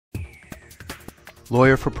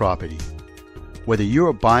Lawyer for property. Whether you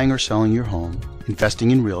are buying or selling your home,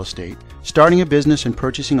 investing in real estate, starting a business and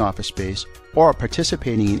purchasing office space, or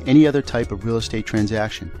participating in any other type of real estate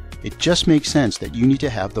transaction, it just makes sense that you need to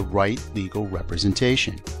have the right legal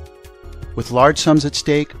representation. With large sums at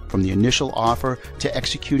stake, from the initial offer to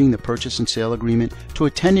executing the purchase and sale agreement to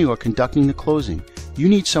attending or conducting the closing, you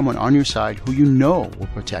need someone on your side who you know will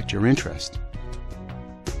protect your interest.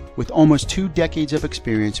 With almost 2 decades of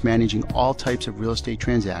experience managing all types of real estate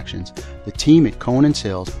transactions, the team at Cohen and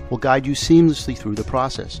Sales will guide you seamlessly through the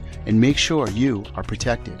process and make sure you are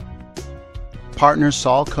protected. Partners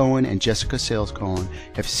Saul Cohen and Jessica Sales Cohen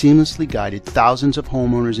have seamlessly guided thousands of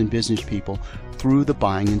homeowners and business people through the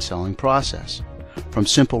buying and selling process. From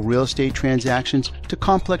simple real estate transactions to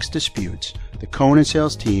complex disputes, the Cohen and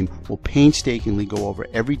Sales team will painstakingly go over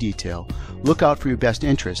every detail, look out for your best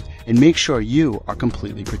interest, and make sure you are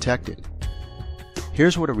completely protected.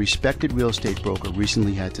 Here's what a respected real estate broker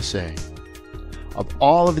recently had to say. Of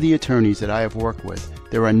all of the attorneys that I have worked with,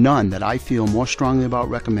 there are none that I feel more strongly about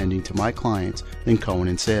recommending to my clients than Cohen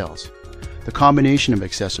and Sales. The combination of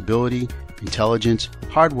accessibility, intelligence,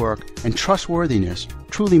 hard work, and trustworthiness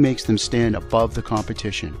truly makes them stand above the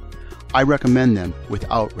competition. I recommend them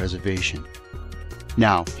without reservation.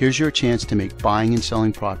 Now, here's your chance to make buying and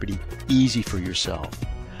selling property easy for yourself.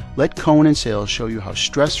 Let Cohen and Sales show you how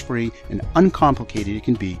stress-free and uncomplicated it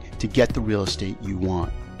can be to get the real estate you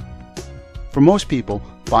want. For most people,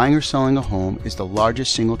 buying or selling a home is the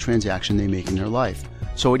largest single transaction they make in their life,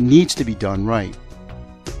 so it needs to be done right.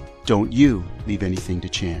 Don't you leave anything to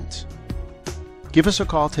chance. Give us a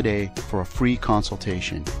call today for a free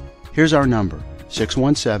consultation. Here's our number,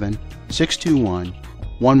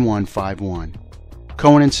 617-621-1151.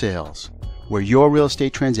 Cohen and Sales, where your real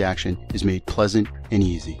estate transaction is made pleasant and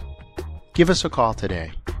easy. Give us a call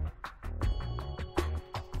today.